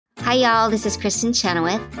Hi, y'all. This is Kristen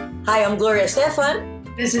Chenoweth. Hi, I'm Gloria Stefan.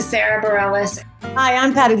 This is Sarah Bareilles. Hi,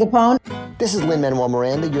 I'm Patty Lapone. This is Lin-Manuel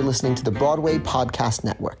Miranda. You're listening to the Broadway Podcast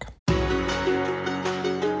Network.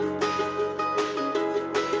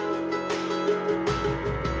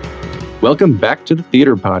 Welcome back to the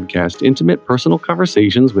Theater Podcast, intimate personal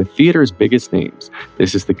conversations with theater's biggest names.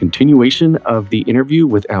 This is the continuation of the interview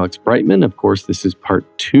with Alex Brightman. Of course, this is part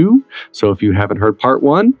 2. So if you haven't heard part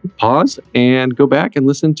 1, pause and go back and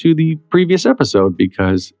listen to the previous episode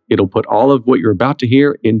because it'll put all of what you're about to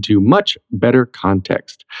hear into much better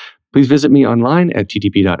context. Please visit me online at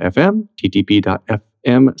ttp.fm,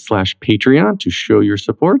 ttp.fm/Patreon to show your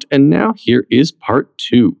support. And now here is part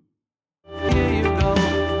 2.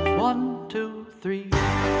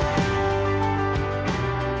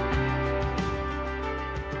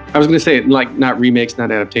 I was going to say, like, not remakes,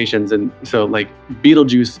 not adaptations. And so, like,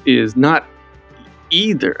 Beetlejuice is not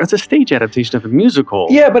either. It's a stage adaptation of a musical.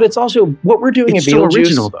 Yeah, but it's also what we're doing at Beetlejuice. It's still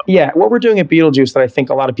original, though. Yeah, what we're doing at Beetlejuice that I think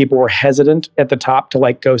a lot of people were hesitant at the top to,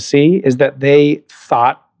 like, go see is that they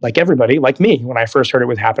thought, like everybody, like me, when I first heard it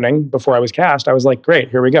was happening before I was cast, I was like, great,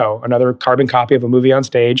 here we go. Another carbon copy of a movie on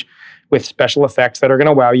stage with special effects that are going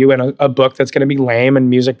to wow you and a book that's going to be lame and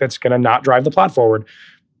music that's going to not drive the plot forward.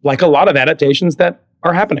 Like a lot of adaptations that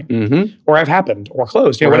are happening or have happened or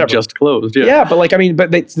closed, or whatever. Just closed, yeah. Yeah, but like, I mean,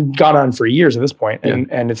 but it's gone on for years at this point,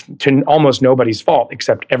 and it's to almost nobody's fault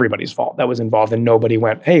except everybody's fault that was involved, and nobody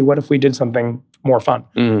went, hey, what if we did something more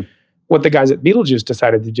fun? What the guys at Beetlejuice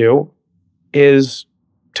decided to do is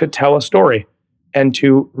to tell a story and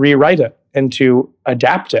to rewrite it and to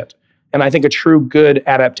adapt it. And I think a true good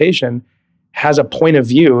adaptation has a point of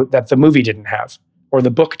view that the movie didn't have or the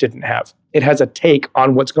book didn't have. It has a take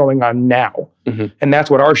on what's going on now. And that's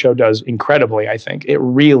what our show does incredibly, I think. It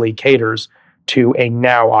really caters to a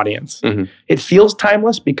now audience. It feels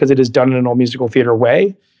timeless because it is done in an old musical theater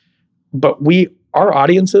way, but our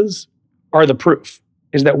audiences are the proof,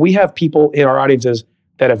 is that we have people in our audiences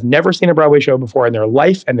that have never seen a Broadway show before in their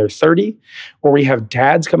life and they're 30, or we have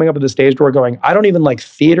dads coming up at the stage door going, I don't even like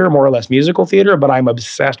theater, more or less musical theater, but I'm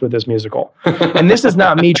obsessed with this musical. And this is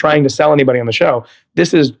not me trying to sell anybody on the show.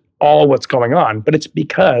 This is all what's going on, but it's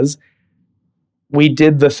because we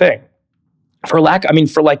did the thing. For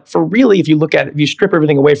really, if you look at it, if you strip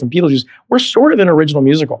everything away from Beetlejuice, we're sort of an original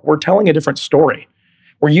musical. We're telling a different story.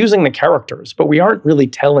 We're using the characters, but we aren't really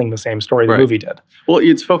telling the same story the movie did. Well,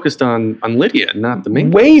 it's focused on Lydia, not the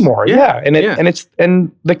main. Way more, yeah. And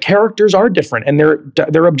the characters are different, and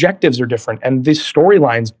their objectives are different, and the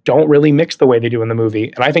storylines don't really mix the way they do in the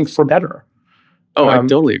movie. And I think for better. Oh, I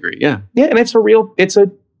totally agree. Yeah, yeah, and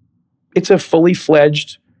it's a fully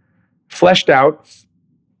fledged, fleshed out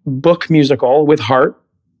book musical with heart.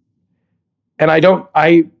 And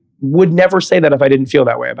I would never say that if I didn't feel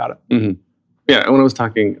that way about it. Yeah, when I was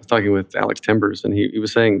talking with Alex Timbers, and he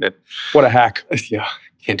was saying that... What a hack. Yeah,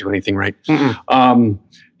 can't do anything right.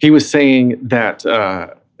 He was saying that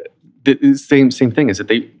the same thing is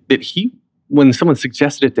that when someone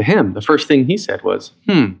suggested it to him, the first thing he said was,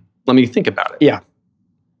 let me think about it. Yeah.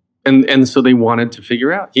 And so he wanted to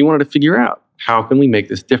figure out, how can we make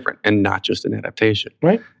this different and not just an adaptation?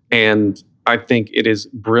 Right. And I think it is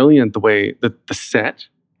brilliant the way that the set...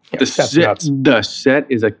 Yeah, the set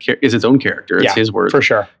is its own character. It's his word. For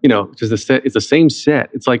sure. Because the set is the same set.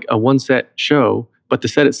 It's like a one-set show, but the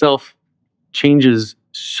set itself changes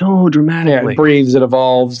so dramatically. Yeah, it breathes, it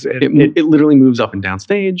evolves. It literally moves up and down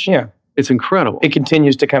stage. Yeah. It's incredible. It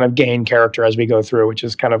continues to kind of gain character as we go through, which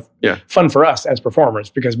is kind of fun for us as performers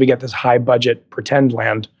because we get this high-budget pretend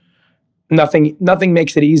land. Nothing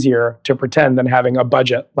makes it easier to pretend than having a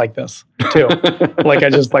budget like this, too.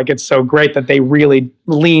 It's so great that they really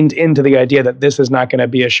leaned into the idea that this is not going to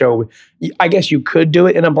be a show. I guess you could do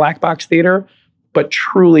it in a black box theater, but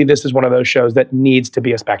truly this is one of those shows that needs to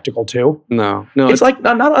be a spectacle, too. No. It's like,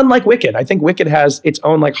 not unlike Wicked. I think Wicked has its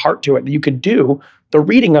own like heart to it that you could do. The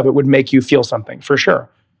reading of it would make you feel something, for sure.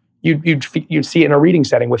 You'd see it in a reading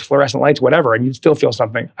setting with fluorescent lights, whatever, and you'd still feel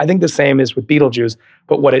something. I think the same is with Beetlejuice,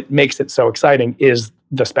 but what it makes it so exciting is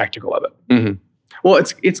the spectacle of it. Well,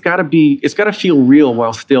 it's got to feel real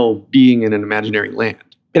while still being in an imaginary land.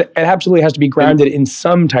 It absolutely has to be grounded in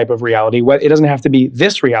some type of reality. It doesn't have to be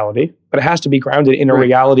this reality, but it has to be grounded in a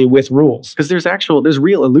reality with rules. Because there's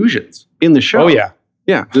real illusions in the show. Oh yeah,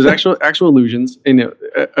 yeah. There's actual illusions,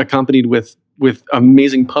 accompanied with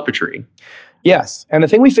amazing puppetry. Yes. And the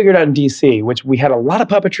thing we figured out in DC, which we had a lot of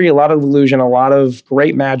puppetry, a lot of illusion, a lot of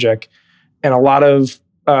great magic, and a lot of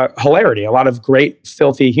hilarity, a lot of great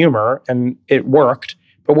filthy humor, and it worked.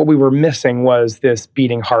 But what we were missing was this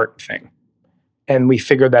beating heart thing. And we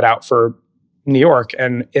figured that out for New York,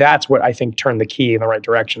 and that's what I think turned the key in the right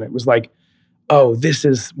direction. It was like, oh, this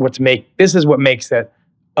is what makes it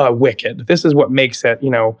Wicked. This is what makes it,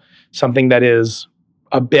 something that is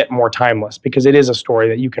a bit more timeless, because it is a story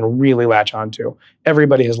that you can really latch onto.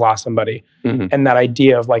 Everybody has lost somebody, and that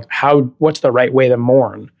idea of like what's the right way to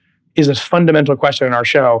mourn is a fundamental question in our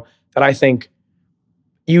show that I think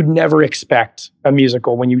you'd never expect a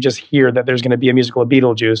musical when you just hear that there's going to be a musical of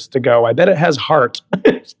Beetlejuice to go, I bet it has heart.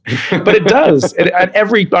 But it does. On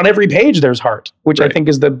every page there's heart, which right. I think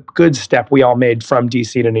is the good step we all made from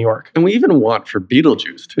DC to New York. And we even want for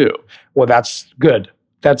Beetlejuice too. Well, that's good.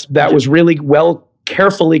 That was really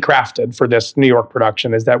carefully crafted for this New York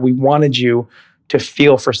production, is that we wanted you to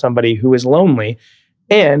feel for somebody who is lonely,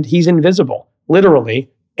 and he's invisible, literally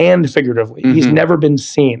and figuratively. He's never been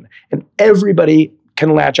seen. And everybody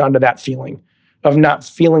can latch onto that feeling of not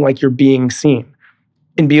feeling like you're being seen.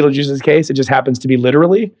 In Beetlejuice's case, it just happens to be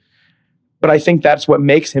literally. But I think that's what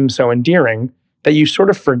makes him so endearing, that you sort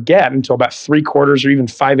of forget until about 3/4 or even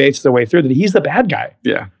 5/8 of the way through that he's the bad guy.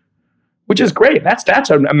 Yeah. Which is great. That's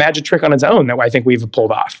a magic trick on its own that I think we've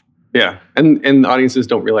pulled off. Yeah. And audiences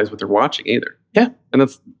don't realize what they're watching either. Yeah. And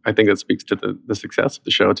I think that speaks to the success of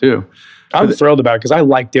the show too. I'm thrilled about it because I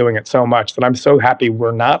like doing it so much that I'm so happy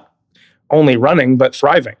we're not only running, but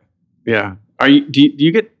thriving. Yeah. Do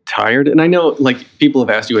you get tired? And I know like people have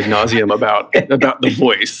asked you ad nauseum about the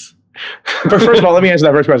voice. But first of all, let me answer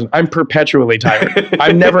that first question. I'm perpetually tired.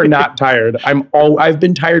 I'm never not tired. I've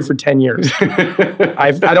been tired for 10 years.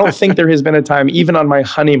 I don't think there has been a time, even on my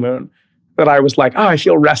honeymoon, that I was like, I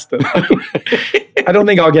feel rested. I don't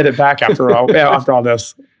think I'll get it back after all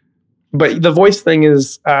this. But the voice thing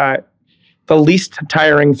is the least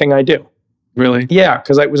tiring thing I do. Really? Yeah,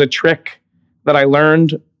 because it was a trick that I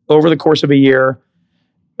learned over the course of a year,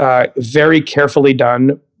 very carefully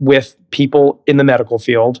done with people in the medical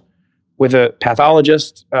field, with a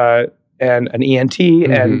pathologist and an ENT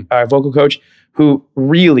and a vocal coach who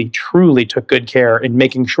really, truly took good care in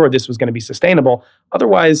making sure this was going to be sustainable.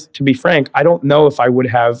 Otherwise, to be frank, I don't know if I would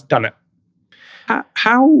have done it.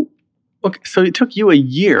 How? Okay, so it took you a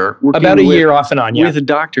year. About a year off and on, yeah. With the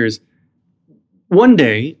doctors. One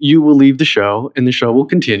day, you will leave the show, and the show will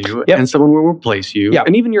continue, and someone will replace you,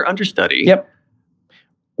 and even your understudy. Yep.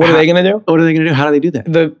 What are they going to do? What are they going to do? How do they do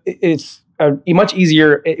that? It's a much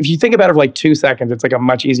easier, if you think about it for like 2 seconds, it's like a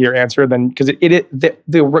much easier answer than, because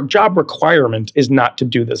the job requirement is not to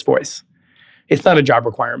do this voice. It's not a job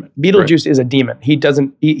requirement. Beetlejuice is a demon. He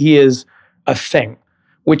is a thing,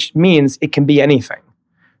 which means it can be anything.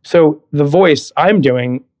 So the voice I'm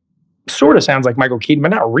doing sort of sounds like Michael Keaton, but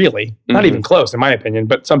not really. Not even close, in my opinion.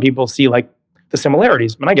 But some people see like the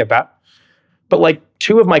similarities, and I get that. But like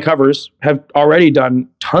 2 of my covers have already done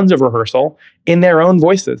tons of rehearsal in their own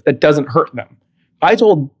voices that doesn't hurt them. I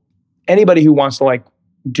told anybody who wants to like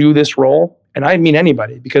do this role, and I mean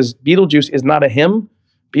anybody, because Beetlejuice is not a him,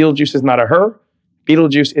 Beetlejuice is not a her,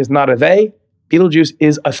 Beetlejuice is not a they, Beetlejuice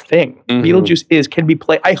is a thing. Beetlejuice can be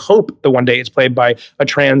played. I hope that one day it's played by a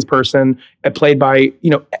trans person, played by,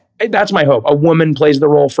 that's my hope. A woman plays the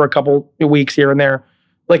role for a couple of weeks here and there.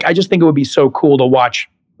 Like, I just think it would be so cool to watch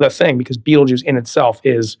the thing, because Beetlejuice in itself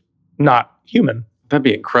is not human. That'd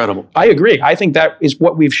be incredible. I agree. I think that is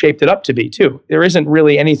what we've shaped it up to be too. There isn't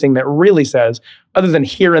really anything that really says, other than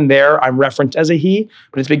here and there, I'm referenced as a he,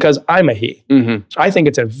 but it's because I'm a he. So I think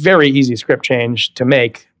it's a very easy script change to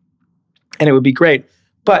make, and it would be great.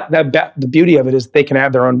 But the beauty of it is they can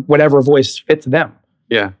add their own, whatever voice fits them.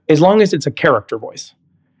 Yeah. As long as it's a character voice.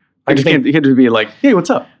 You can't just be like, hey, what's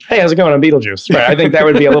up? Hey, how's it going on Beetlejuice? Right. I think that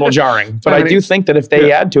would be a little jarring. But I do think that if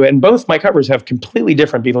they add to it, and both my covers have completely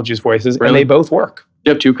different Beetlejuice voices, and they both work.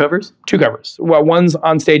 You have 2 covers? 2 covers. Well, one's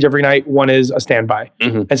on stage every night, one is a standby.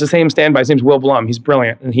 It's the same standby. His name's Will Blum. He's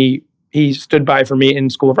brilliant. And he stood by for me in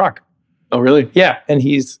School of Rock. Oh, really? Yeah. And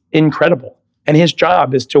he's incredible. And his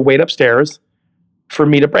job is to wait upstairs for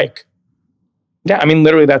me to break. Yeah, I mean,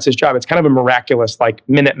 literally that's his job. It's kind of a miraculous, like,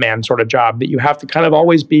 Minuteman sort of job that you have to kind of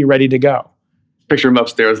always be ready to go. Picture him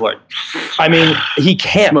upstairs like... I mean, he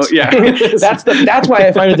can't. Yeah. That's why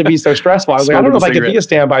I find it to be so stressful. I was like, I don't know if I could be a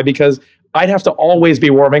standby, because I'd have to always be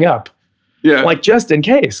warming up. Yeah. Like, just in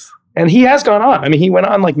case. And he has gone on. I mean, he went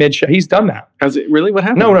on like mid-show. He's done that. Has it really? What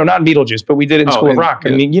happened? No, not in Beetlejuice, but we did it in School of Rock.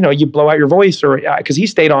 Yeah. I mean, you blow out your voice, or because he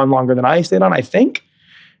stayed on longer than I stayed on, I think.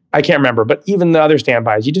 I can't remember. But even the other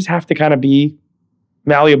standbys, you just have to kind of be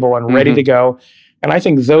malleable and ready to go. And I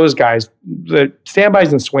think those guys, the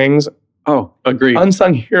standbys and swings, agreed,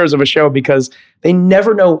 unsung heroes of a show, because they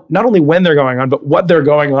never know not only when they're going on, but what they're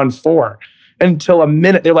going on for until a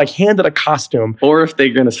minute. They're like handed a costume. Or if they're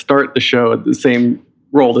going to start the show at the same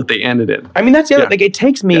role that they ended in. I mean, that's the other, like, it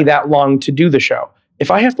takes me that long to do the show.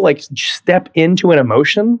 If I have to like step into an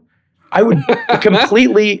emotion, I would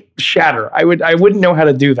completely shatter. I wouldn't know how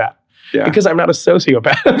to do that because I'm not a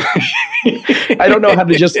sociopath. I don't know how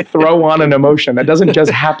to just throw on an emotion. That doesn't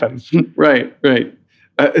just happen. Right.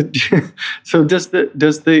 So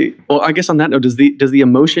I guess on that note, does the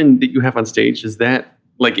emotion that you have on stage, is that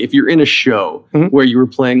like if you're in a show where you were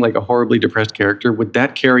playing like a horribly depressed character, would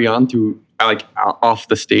that carry on through like off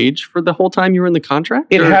the stage for the whole time you were in the contract?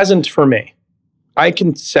 It hasn't for me. I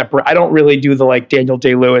can separate. I don't really do the like Daniel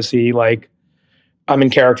Day-Lewis-y, like I'm in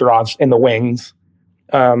character off in the wings.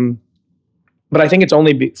 But I think it's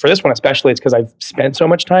only for this one, especially, it's because I've spent so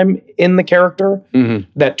much time in the character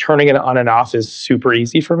that turning it on and off is super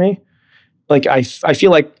easy for me. Like I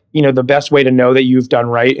feel like, the best way to know that you've done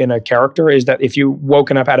right in a character is that if you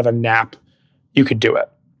woken up out of a nap, you could do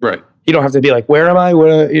it. Right. You don't have to be like, where am I?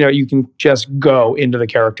 You can just go into the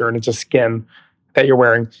character and it's a skin that you're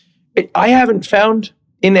wearing. I haven't found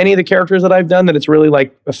in any of the characters that I've done that it's really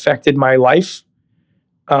like affected my life.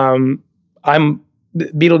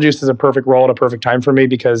 Beetlejuice is a perfect role at a perfect time for me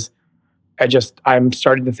because I'm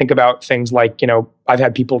starting to think about things like, I've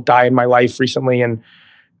had people die in my life recently, and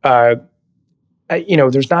there's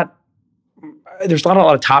not a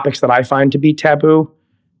lot of topics that I find to be taboo.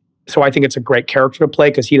 So I think it's a great character to play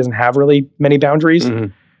because he doesn't have really many boundaries.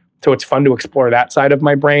 So it's fun to explore that side of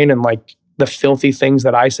my brain, and like the filthy things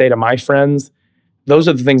that I say to my friends, those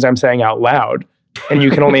are the things I'm saying out loud. And you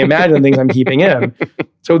can only imagine the things I'm keeping in.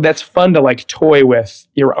 So that's fun to like toy with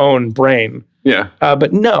your own brain. Yeah.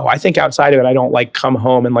 But no, I think outside of it, I don't like come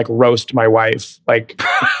home and like roast my wife, like,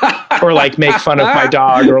 or like make fun of my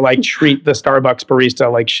dog, or like treat the Starbucks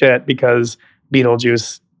barista like shit because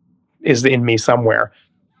Beetlejuice is in me somewhere.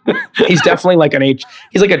 He's definitely like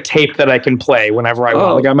he's like a tape that I can play whenever I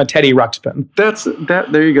want. Like I'm a Teddy Ruxpin.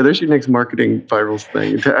 There you go. There's your next marketing viral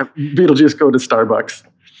thing. Beetlejuice go to Starbucks.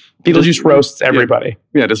 Beetlejuice roasts everybody.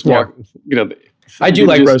 Yeah, just walk. I do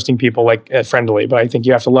like roasting people like friendly, but I think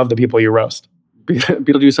you have to love the people you roast.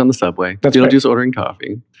 Beetlejuice on the subway. That's Beetlejuice ordering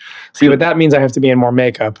coffee. See, but that means I have to be in more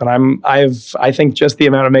makeup, and I think just the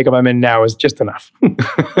amount of makeup I'm in now is just enough.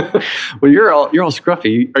 Well, you're all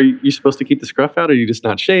scruffy. Are you supposed to keep the scruff out, or you just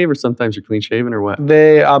not shave, or sometimes you're clean shaven, or what?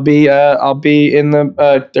 I'll be in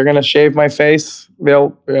the. They're gonna shave my face. They'll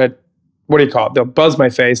what do you call it? They'll buzz my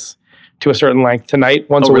face to a certain length tonight,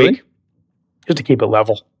 once a week, just to keep it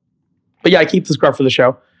level. But yeah, I keep the scruff for the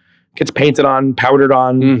show. Gets painted on, powdered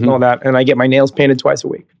on, and all that. And I get my nails painted twice a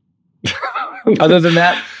week. Other than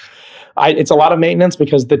that, it's a lot of maintenance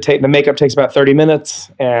because the makeup takes about 30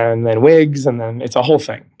 minutes, and then wigs, and then it's a whole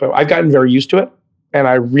thing. But I've gotten very used to it, and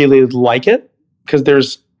I really like it because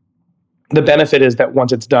the benefit is that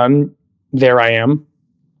once it's done, there I am.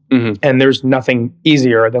 And there's nothing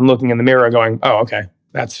easier than looking in the mirror and going, oh, okay,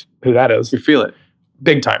 that's who that is. You feel it.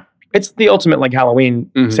 Big time. It's the ultimate like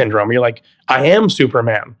Halloween syndrome. You're like, I am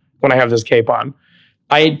Superman when I have this cape on.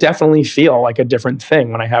 I definitely feel like a different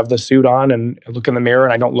thing when I have the suit on and I look in the mirror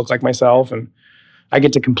and I don't look like myself. And I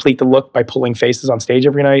get to complete the look by pulling faces on stage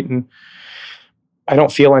every night. And I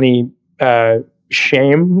don't feel any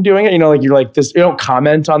shame doing it. Like you're like this, you don't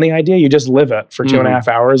comment on the idea. You just live it for 2.5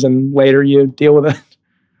 hours and later you deal with it.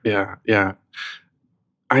 Yeah.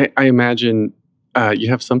 I imagine you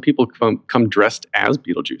have some people come dressed as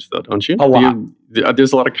Beetlejuice though, don't you? A lot.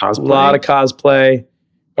 There's a lot of cosplay. A lot of cosplay.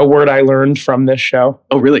 A word I learned from this show.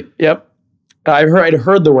 Oh, really? Yep. I'd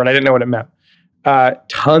heard the word. I didn't know what it meant.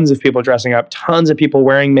 Tons of people dressing up. Tons of people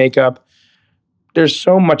wearing makeup. There's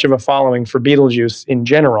so much of a following for Beetlejuice in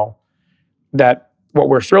general that what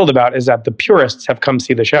we're thrilled about is that the purists have come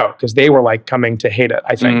see the show because they were like coming to hate it,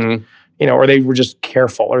 I think. Or they were just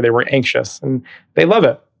careful or they were anxious and they love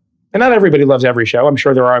it. And not everybody loves every show. I'm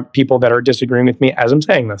sure there are people that are disagreeing with me as I'm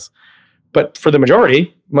saying this. But for the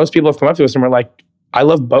majority, most people have come up to us and were like, I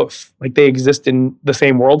love both. Like they exist in the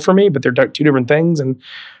same world for me, but they're two different things. And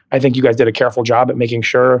I think you guys did a careful job at making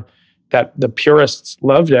sure that the purists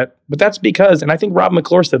loved it. But that's because, and I think Rob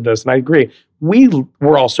McClure said this, and I agree, we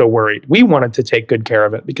were also worried. We wanted to take good care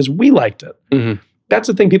of it because we liked it. That's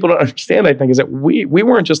the thing people don't understand, I think, is that we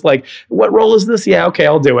weren't just like, what role is this? Yeah, okay,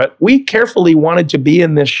 I'll do it. We carefully wanted to be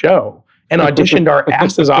in this show and auditioned our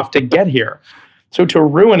asses off to get here. So to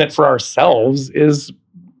ruin it for ourselves is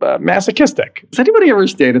masochistic. Has anybody ever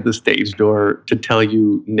stand at the stage door to tell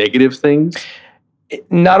you negative things?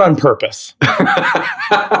 Not on purpose.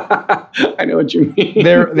 I know what you mean.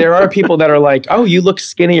 There are people that are like, oh, you look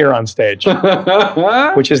skinnier on stage,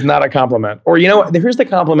 which is not a compliment. Or, here's the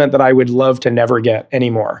compliment that I would love to never get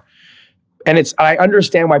anymore. And I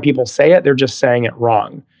understand why people say it. They're just saying it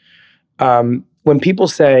wrong. when people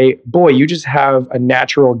say, boy, you just have a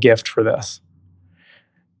natural gift for this,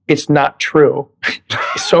 it's not true.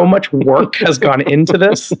 So much work has gone into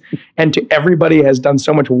this, and everybody has done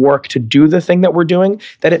so much work to do the thing that we're doing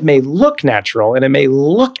that it may look natural and it may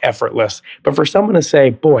look effortless. But for someone to say,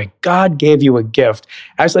 boy, God gave you a gift.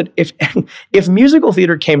 I said, if musical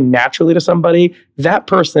theater came naturally to somebody, that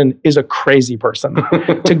person is a crazy person.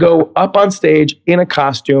 To go up on stage in a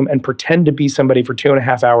costume and pretend to be somebody for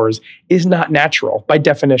 2.5 hours is not natural by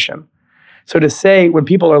definition. So to say, when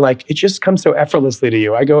people are like, it just comes so effortlessly to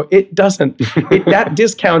you, I go, it doesn't. That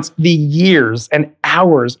discounts the years and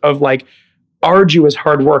hours of like arduous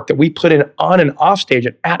hard work that we put in on and off stage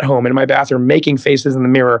and at home in my bathroom, making faces in the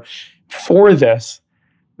mirror for this,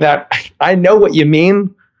 that I know what you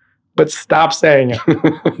mean, but stop saying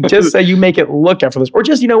it. Just say you make it look effortless. Or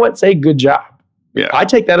just, you know what, say good job. Yeah. I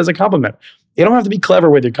take that as a compliment. You don't have to be clever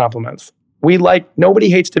with your compliments. Nobody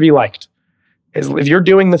hates to be liked. If you're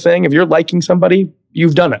doing the thing, if you're liking somebody,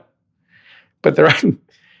 you've done it. But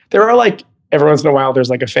there are like, every once in a while, there's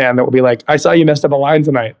like a fan that will be like, I saw you messed up a line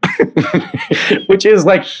tonight. Which is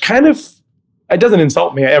like kind of, it doesn't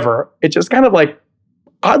insult me ever. It's just kind of like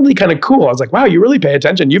oddly kind of cool. I was like, wow, you really pay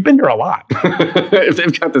attention. You've been here a lot. If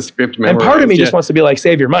they've got the script memorized. And part of me just wants to be like,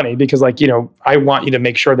 save your money, because like, I want you to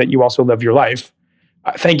make sure that you also live your life.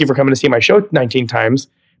 Thank you for coming to see my show 19 times.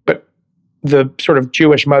 But the sort of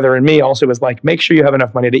Jewish mother in me also is like, make sure you have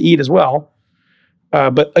enough money to eat as well.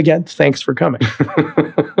 But again, thanks for coming.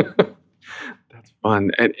 That's fun.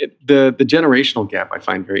 And the generational gap I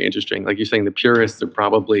find very interesting. Like you're saying, the purists are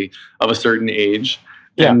probably of a certain age.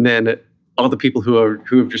 Yeah. And then all the people who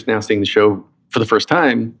have just now seen the show for the first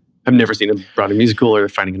time have never seen a Broadway musical, or they're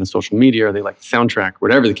finding it on social media, or they like the soundtrack,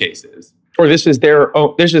 whatever the case is. Or this is their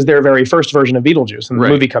very first version of Beetlejuice, and the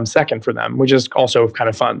movie comes second for them, which is also kind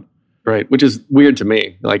of fun. Right, which is weird to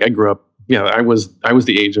me. Like I grew up, I was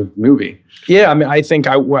the age of the movie. Yeah, I mean, I think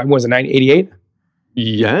I was in 88.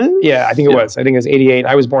 Yeah? Yeah, I think it was. I think it was 88.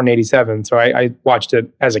 I was born in 87, so I watched it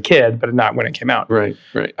as a kid, but not when it came out. Right.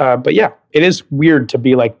 But yeah, it is weird to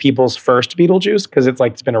be like people's first Beetlejuice, because it's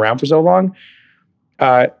like it's been around for so long.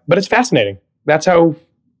 But it's fascinating. That's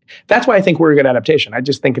why I think we're a good adaptation. I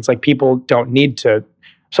just think it's like people don't need to.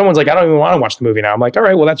 Someone's like, I don't even want to watch the movie now. I'm like, all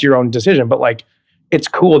right, well, that's your own decision. But like, it's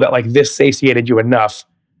cool that like this satiated you enough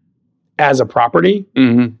as a property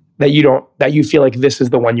that you feel like this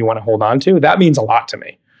is the one you want to hold on to. That means a lot to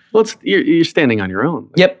me. Well, you're standing on your own.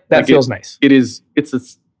 Yep, that feels nice. It's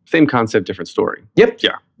the same concept, different story. Yep.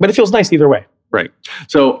 Yeah. But it feels nice either way. Right.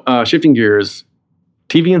 So shifting gears,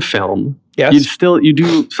 TV and film. Yes. You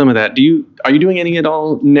do some of that. Are you doing any at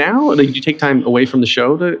all now? Like, do you take time away from the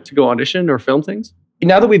show to go audition or film things?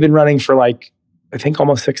 Now that we've been running for like, I think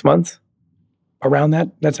almost 6 months, around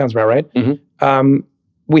that sounds about right. Mm-hmm.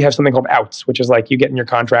 We have something called outs, which is like you get in your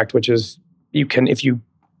contract, which is you can, if you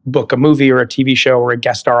book a movie or a TV show or a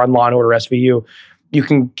guest star on Law & Order SVU,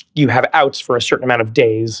 you have outs for a certain amount of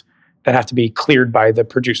days that have to be cleared by the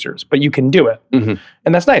producers, but you can do it. Mm-hmm.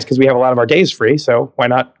 And that's nice because we have a lot of our days free, so why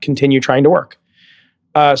not continue trying to work?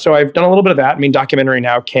 So I've done a little bit of that. I mean, documentary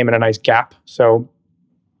now came in a nice gap, so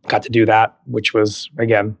got to do that, which was,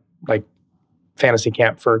 again, like fantasy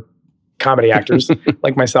camp for comedy actors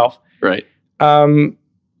like myself. Right.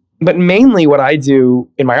 But mainly what I do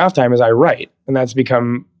in my off time is I write, and that's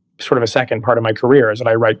become sort of a second part of my career, is that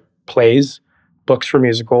I write plays, books for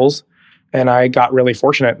musicals, and I got really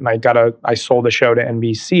fortunate, and I sold a show to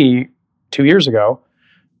NBC 2 years ago,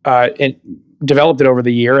 and developed it over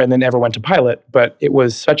the year, and then never went to pilot. But it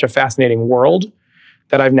was such a fascinating world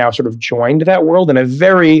that I've now sort of joined that world in a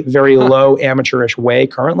very, very low amateurish way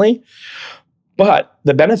currently. But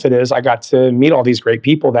the benefit is I got to meet all these great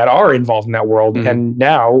people that are involved in that world. Mm-hmm. And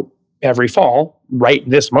now every fall, right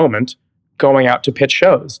this moment, going out to pitch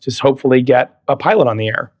shows to hopefully get a pilot on the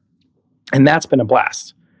air. And that's been a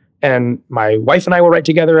blast. And my wife and I will write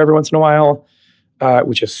together every once in a while,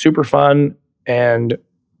 which is super fun. And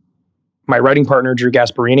my writing partner, Drew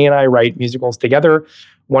Gasparini, and I write musicals together,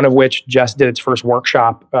 one of which just did its first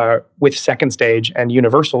workshop with Second Stage and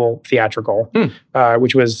Universal Theatrical,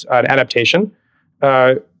 which was an adaptation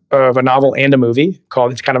of a novel and a movie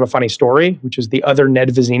called It's Kind of a Funny Story, which is the other Ned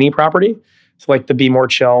Vizzini property. So like the Be More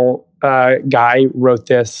Chill guy wrote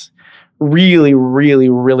this really, really,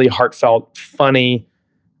 really heartfelt, funny,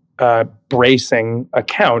 bracing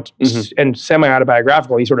account, and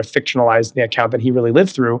semi-autobiographical. He sort of fictionalized the account that he really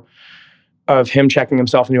lived through of him checking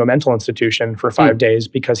himself into a mental institution for 5 days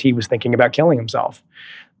because he was thinking about killing himself.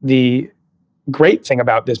 The great thing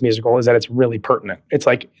about this musical is that it's really pertinent. It's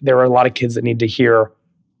like there are a lot of kids that need to hear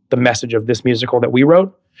the message of this musical that we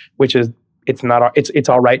wrote, which is it's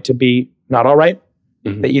all right to be not all right,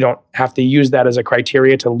 that you don't have to use that as a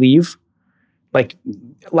criteria to leave. Like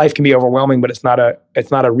life can be overwhelming, but it's not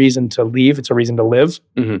a reason to leave. It's a reason to live.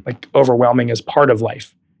 Like overwhelming is part of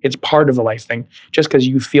life. It's part of the life thing. Just because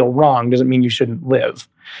you feel wrong doesn't mean you shouldn't live.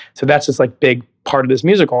 So that's just like big part of this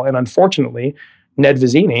musical. And unfortunately, Ned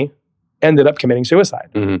Vizzini ended up committing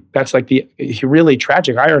suicide. That's like the really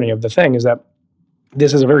tragic irony of the thing is that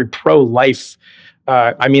this is a very pro-life.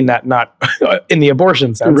 I mean that not in the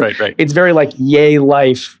abortion sense. Right. It's very like yay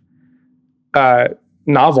life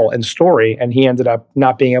novel and story, and he ended up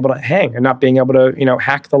not being able to hang and not being able to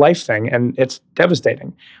hack the life thing, and it's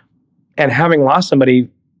devastating. And having lost somebody,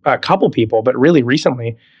 a couple people, but really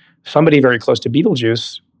recently, somebody very close to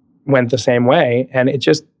Beetlejuice went the same way, and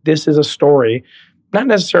this is a story, not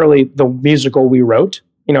necessarily the musical we wrote.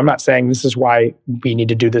 I'm not saying this is why we need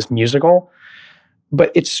to do this musical,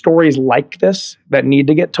 but it's stories like this that need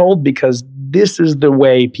to get told because this is the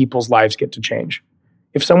way people's lives get to change.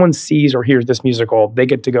 If someone sees or hears this musical, they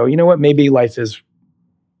get to go, you know what, maybe life is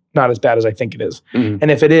not as bad as I think it is. And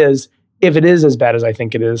if it is as bad as I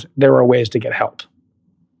think it is, there are ways to get help.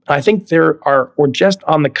 I think we're just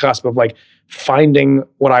on the cusp of like finding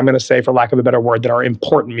what I'm going to say, for lack of a better word, that are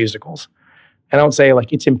important musicals. And I don't say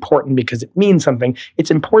like it's important because it means something.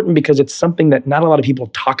 It's important because it's something that not a lot of people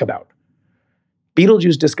talk about.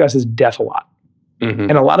 Beetlejuice discusses death a lot.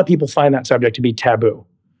 And a lot of people find that subject to be taboo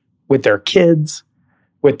with their kids,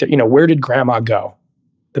 with where did grandma go?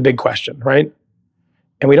 The big question, right?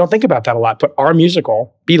 And we don't think about that a lot. But our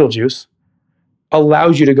musical, Beetlejuice,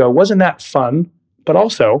 allows you to go, wasn't that fun? But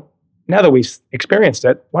also, now that we experienced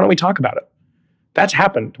it, why don't we talk about it? That's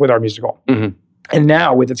happened with our musical. And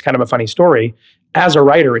now with it's kind of a funny story, as a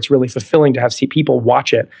writer, it's really fulfilling to see people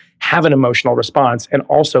watch it, have an emotional response, and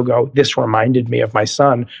also go, this reminded me of my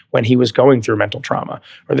son when he was going through mental trauma,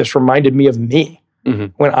 or this reminded me of me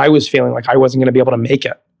when I was feeling like I wasn't going to be able to make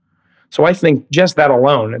it. So I think just that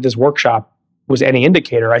alone, this workshop was any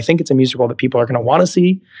indicator. I think it's a musical that people are going to want to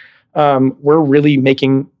see. We're really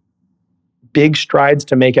making big strides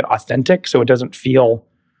to make it authentic so it doesn't feel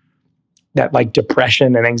that like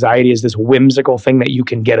depression and anxiety is this whimsical thing that you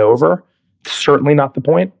can get over. Certainly not the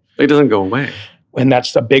point. It doesn't go away. And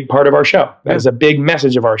that's a big part of our show. That is a big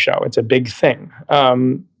message of our show. It's a big thing.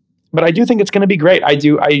 But I do think it's going to be great.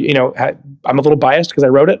 I'm a little biased because I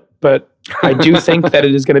wrote it, but I do think that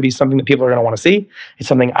it is going to be something that people are going to want to see. It's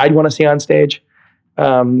something I'd want to see on stage.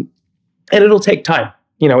 And it'll take time.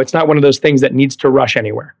 It's not one of those things that needs to rush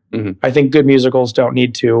anywhere. I think good musicals don't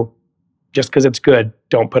need to, just because it's good,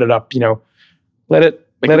 don't put it up, let it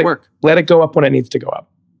work. Let it go up when it needs to go up.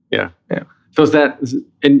 Yeah. So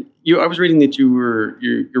I was reading that you're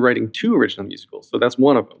writing 2 original musicals. So that's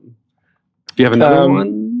one of them. Do you have another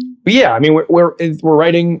one? Yeah. I mean, we're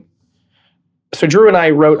writing. So Drew and I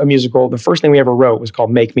wrote a musical. The first thing we ever wrote was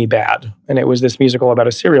called Make Me Bad. And it was this musical about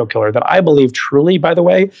a serial killer that I believe truly, by the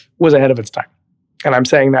way, was ahead of its time. And I'm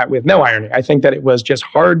saying that with no irony. I think that it was just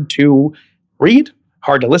hard to read,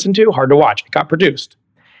 hard to listen to, hard to watch. It got produced.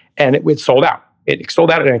 And it sold out. It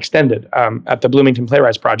sold out and extended at the Bloomington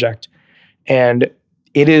Playwrights Project. And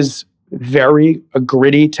it is a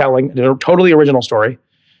gritty telling, a totally original story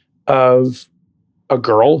of a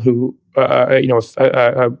girl who,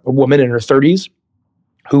 a woman in her 30s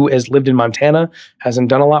who has lived in Montana, hasn't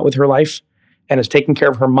done a lot with her life, and is taking care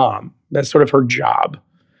of her mom. That's sort of her job.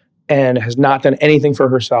 And has not done anything for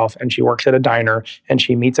herself. And she works at a diner and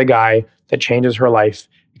she meets a guy that changes her life.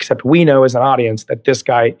 Except we know as an audience that this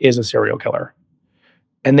guy is a serial killer.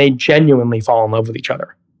 And they genuinely fall in love with each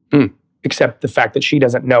other. Except the fact that she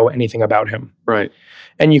doesn't know anything about him. Right.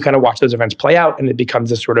 And you kind of watch those events play out and it becomes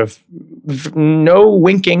this sort of no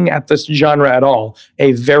winking at this genre at all.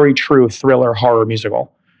 A very true thriller horror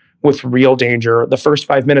musical with real danger. The first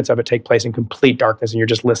 5 minutes of it take place in complete darkness and you're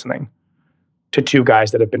just listening to 2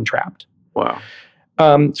 guys that have been trapped. Wow.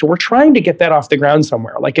 So we're trying to get that off the ground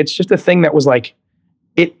somewhere. Like, it's just a thing that was like,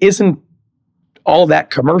 it isn't all that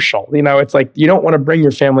commercial. It's like, you don't want to bring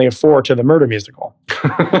your family of 4 to the murder musical.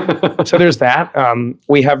 So there's that.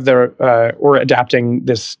 We have we're adapting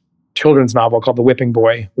this children's novel called The Whipping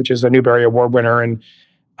Boy, which is a Newbery Award winner and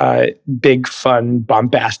big, fun,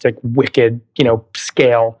 bombastic, wicked,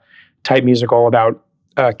 scale type musical about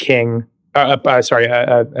a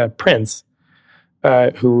prince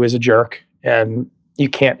who is a jerk, and you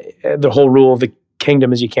can't. The whole rule of the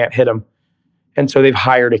kingdom is you can't hit him, and so they've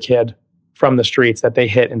hired a kid from the streets that they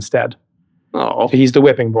hit instead. Oh, so he's the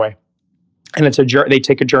whipping boy, and it's they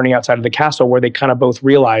take a journey outside of the castle where they kind of both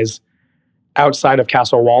realize, outside of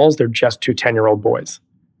castle walls, they're just 2 10-year-old boys,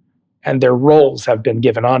 and their roles have been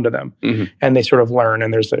given onto them, Mm-hmm. and they sort of learn.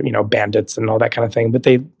 And there's bandits and all that kind of thing. But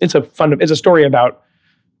it's a story about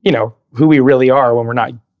who we really are when we're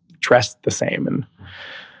not dressed the same. And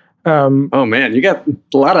oh man, you got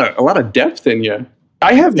a lot of depth in you.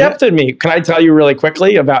 I have depth in me. Can I tell you really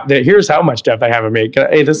quickly about here's how much depth I have in me.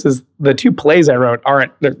 Hey, this is the two plays I wrote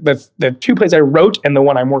aren't the two plays I wrote and the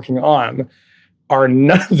one I'm working on are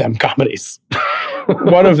none of them comedies.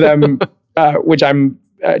 One of them, which I'm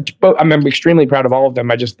extremely proud of all of them.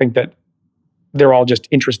 I just think that they're all just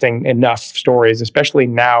interesting enough stories, especially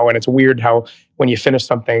now. And it's weird how when you finish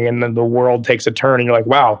something and then the world takes a turn and you're like,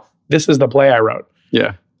 wow, this is the play I wrote.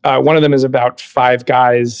 Yeah. One of them is about 5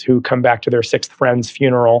 guys who come back to their 6th friend's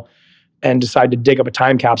funeral and decide to dig up a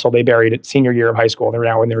time capsule they buried at senior year of high school. They're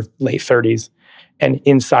now in their late 30s. And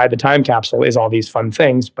inside the time capsule is all these fun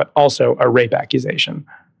things, but also a rape accusation.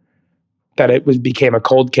 That became a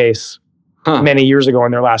cold case many years ago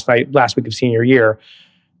in their last week of senior year.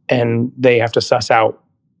 And they have to suss out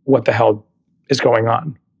what the hell is going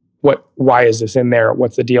on. Why is this in there?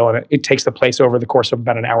 What's the deal? And it takes the place over the course of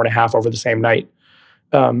about an hour and a half over the same night.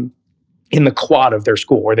 In the quad of their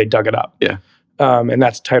school where they dug it up. Yeah. And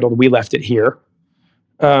that's titled We Left It Here.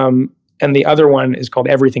 And the other one is called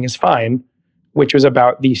Everything is Fine, which was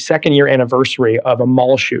about the 2nd year anniversary of a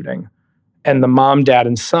mall shooting and the mom, dad,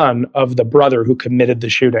 and son of the brother who committed the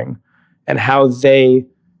shooting and how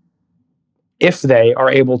if they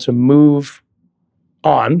are able to move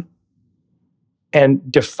on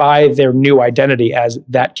and defy their new identity as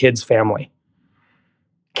that kid's family.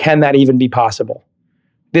 Can that even be possible?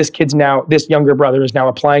 This younger brother is now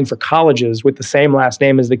applying for colleges with the same last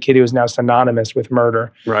name as the kid who is now synonymous with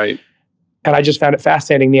murder. Right. And I just found it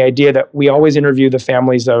fascinating, the idea that we always interview the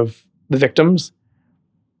families of the victims.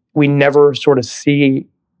 We never sort of see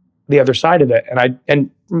the other side of it. And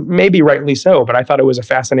maybe rightly so, but I thought it was a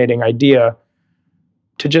fascinating idea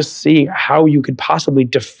to just see how you could possibly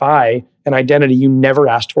defy an identity you never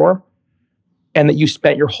asked for and that you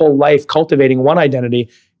spent your whole life cultivating one identity.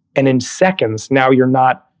 And in seconds, now you're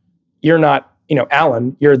not,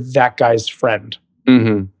 Alan, you're that guy's friend.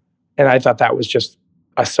 Mm-hmm. And I thought that was just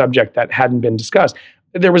a subject that hadn't been discussed.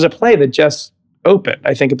 There was a play that just opened,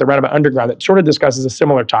 I think, at the Roundabout Underground that sort of discusses a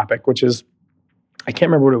similar topic, which is, I can't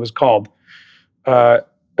remember what it was called. It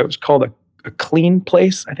was called a Clean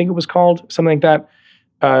Place, I think it was called, something like that.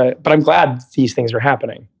 But I'm glad these things are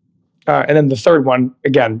happening. And then the third one,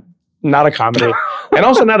 again, not a comedy, and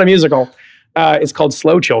also not a musical. It's called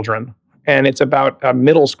Slow Children, and it's about a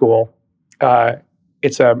middle school.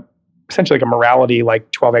 It's essentially like a morality,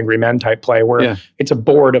 like 12 Angry Men type play, where it's a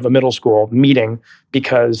board of a middle school meeting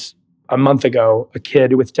because a month ago, a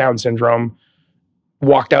kid with Down syndrome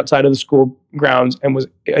walked outside of the school grounds and was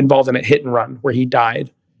involved in a hit and run where he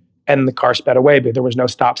died, and the car sped away, but there was no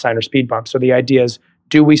stop sign or speed bump. So the idea is,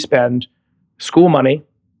 do we spend school money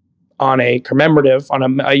on a commemorative, on a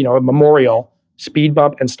memorial speed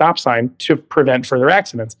bump and stop sign to prevent further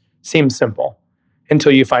accidents? Seems simple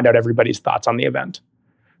until you find out everybody's thoughts on the event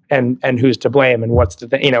and who's to blame and what's the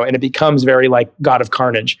thing, and it becomes very like God of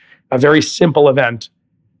Carnage, a very simple event,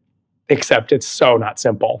 except it's so not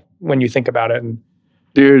simple when you think about it. And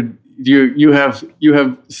dude, you have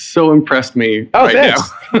so impressed me. Oh, right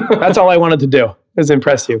thanks. now. That's all I wanted to do, is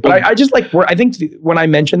impress you. But I just like, I think when I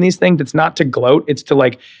mention these things, it's not to gloat, it's to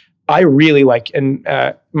like, I really like, and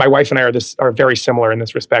my wife and I are very similar in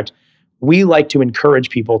this respect. We like to encourage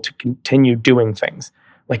people to continue doing things.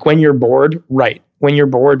 Like when you're bored, write. When you're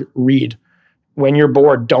bored, read. When you're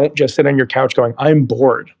bored, don't just sit on your couch going, I'm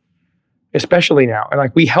bored. Especially now. And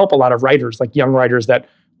like we help a lot of writers, like young writers that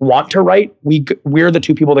want to write. We're the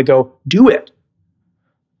two people that go, do it.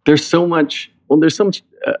 There's so much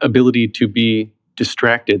ability to be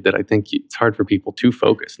distracted that I think it's hard for people to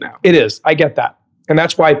focus now. It is. I get that. And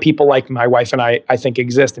that's why people like my wife and I think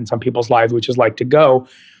exist in some people's lives, which is like to go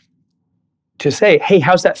to say, hey,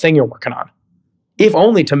 how's that thing you're working on? If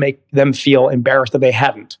only to make them feel embarrassed that they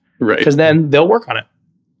hadn't. Right. Because then they'll work on it.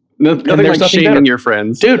 Nothing like shaming your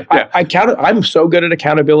friends. Dude, yeah. I'm so good at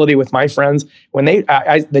accountability with my friends. When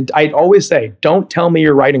I always say, don't tell me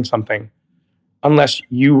you're writing something unless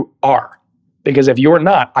you are. Because if you're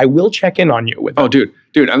not, I will check in on you with it. Oh, dude,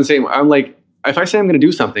 I'm like, if I say I'm going to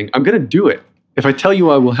do something, I'm going to do it. If I tell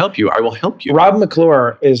you I will help you, I will help you. Rob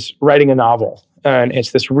McClure is writing a novel, and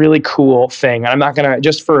it's this really cool thing. And I'm not going to,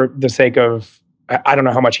 just for the sake of, I don't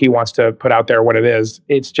know how much he wants to put out there what it is.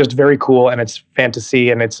 It's just very cool, and it's fantasy,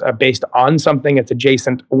 and it's based on something. It's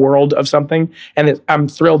adjacent world of something, and I'm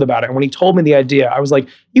thrilled about it. And when he told me the idea, I was like,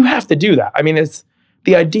 you have to do that. I mean,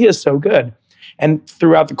 the idea is so good. And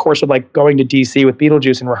throughout the course of like going to DC with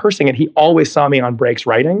Beetlejuice and rehearsing it, he always saw me on breaks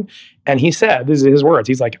writing. And he said, this is his words,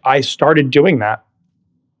 he's like, I started doing that.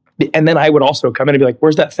 And then I would also come in and be like,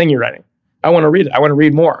 where's that thing you're writing? I want to read it. I want to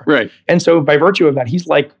read more. Right. And so by virtue of that, he's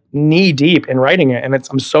like knee deep in writing it. And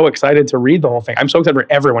I'm so excited to read the whole thing. I'm so excited for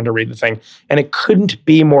everyone to read the thing. And it couldn't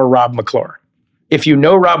be more Rob McClure. If you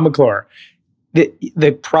know Rob McClure,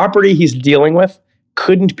 the property he's dealing with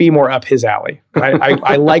couldn't be more up his alley.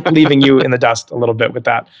 I like leaving you in the dust a little bit with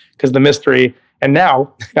that because the mystery, and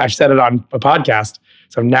now I've said it on a podcast,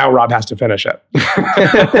 so now Rob has to finish it.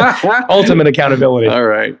 Ultimate accountability. All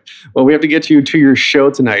right. Well, we have to get you to your show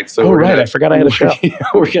tonight. So I forgot I had a show.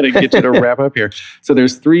 We're going to get you to wrap up here. So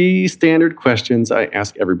there's 3 standard questions I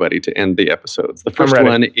ask everybody to end the episodes. The first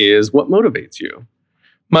one is, what motivates you?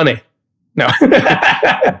 Money. No.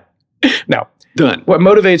 No. Done. What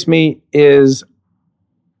motivates me is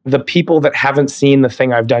the people that haven't seen the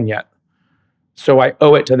thing I've done yet. So I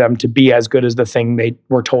owe it to them to be as good as the thing they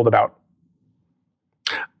were told about.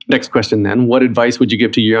 Next question then. What advice would you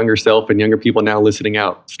give to your younger self and younger people now starting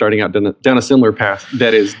out down a similar path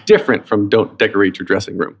that is different from don't decorate your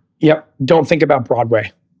dressing room? Yep. Don't think about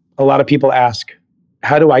Broadway. A lot of people ask,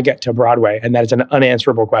 how do I get to Broadway? And that is an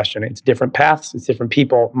unanswerable question. It's different paths. It's different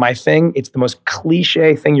people. My thing, it's the most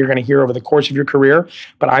cliche thing you're going to hear over the course of your career.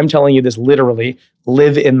 But I'm telling you this literally,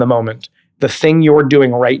 live in the moment. The thing you're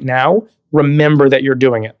doing right now, remember that you're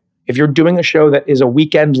doing it. If you're doing a show that is a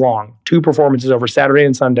weekend long, 2 performances over Saturday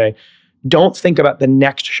and Sunday, don't think about the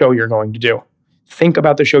next show you're going to do. Think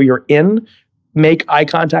about the show you're in. Make eye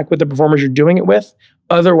contact with the performers you're doing it with.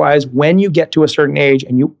 Otherwise, when you get to a certain age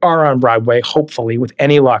and you are on Broadway, hopefully, with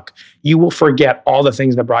any luck, you will forget all the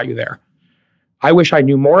things that brought you there. I wish I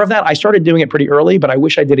knew more of that. I started doing it pretty early, but I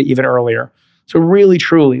wish I did it even earlier. So really,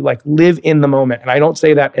 truly, like live in the moment. And I don't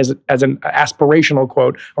say that as an aspirational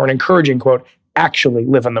quote or an encouraging quote. Actually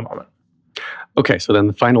live in the moment. Okay, so then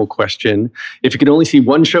the final question. If you could only see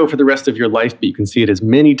one show for the rest of your life, but you can see it as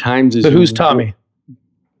many times as The Who's Tommy.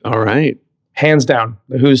 All right. Hands down,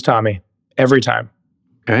 The Who's Tommy. Every time.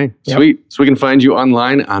 Okay, sweet. So we can find you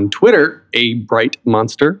online on Twitter,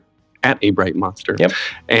 @abrightmonster. Yep.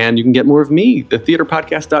 And you can get more of me,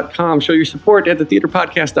 thetheaterpodcast.com. Show your support at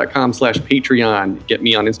thetheaterpodcast.com/Patreon. Get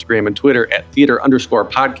me on Instagram and Twitter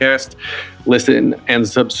 @theater_podcast. Listen and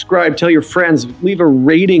subscribe. Tell your friends. Leave a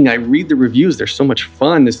rating. I read the reviews. They're so much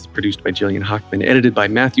fun. This is produced by Jillian Hochman, edited by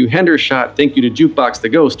Matthew Hendershot. Thank you to Jukebox the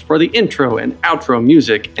Ghost for the intro and outro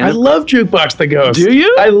music. And I love Jukebox the Ghost. Do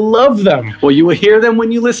you? I love them. Well, you will hear them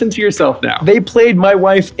when you listen to yourself now. They played my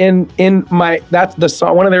wife in my, that's the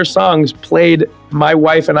song, one of their songs played my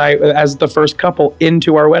wife and I as the first couple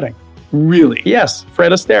into our wedding. Really? Yes,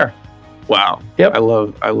 Fred Astaire. Wow. Yep. I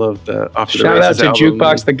love the Off to the Shout out Races to album.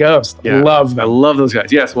 Jukebox the Ghost. Yeah. Love them. I love those guys.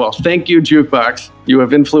 Yes. Well, thank you, Jukebox. You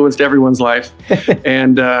have influenced everyone's life.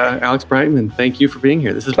 And Alex Brightman, thank you for being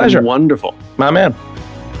here. This has been wonderful. My man.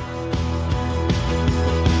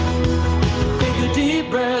 Take a deep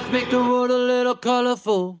breath, make the world a little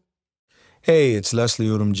colorful. Hey, it's Leslie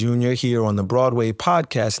Odom Jr. here on the Broadway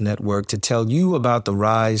Podcast Network to tell you about the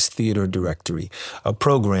Rise Theater Directory, a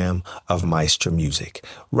program of Maestro Music.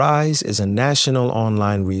 Rise is a national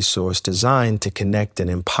online resource designed to connect and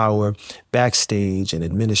empower backstage and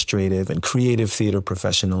administrative and creative theater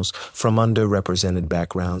professionals from underrepresented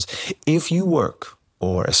backgrounds. If you work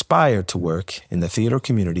or aspire to work in the theater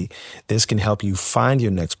community, this can help you find your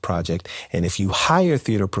next project. And if you hire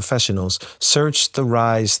theater professionals, search the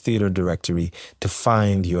Rise Theater Directory to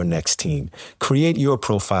find your next team. Create your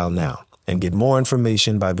profile now and get more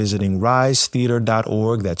information by visiting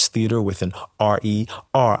risetheater.org. That's theater with an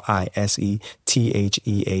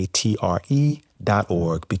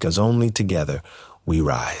RERISETHEATRE.org, because only together we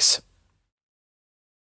rise.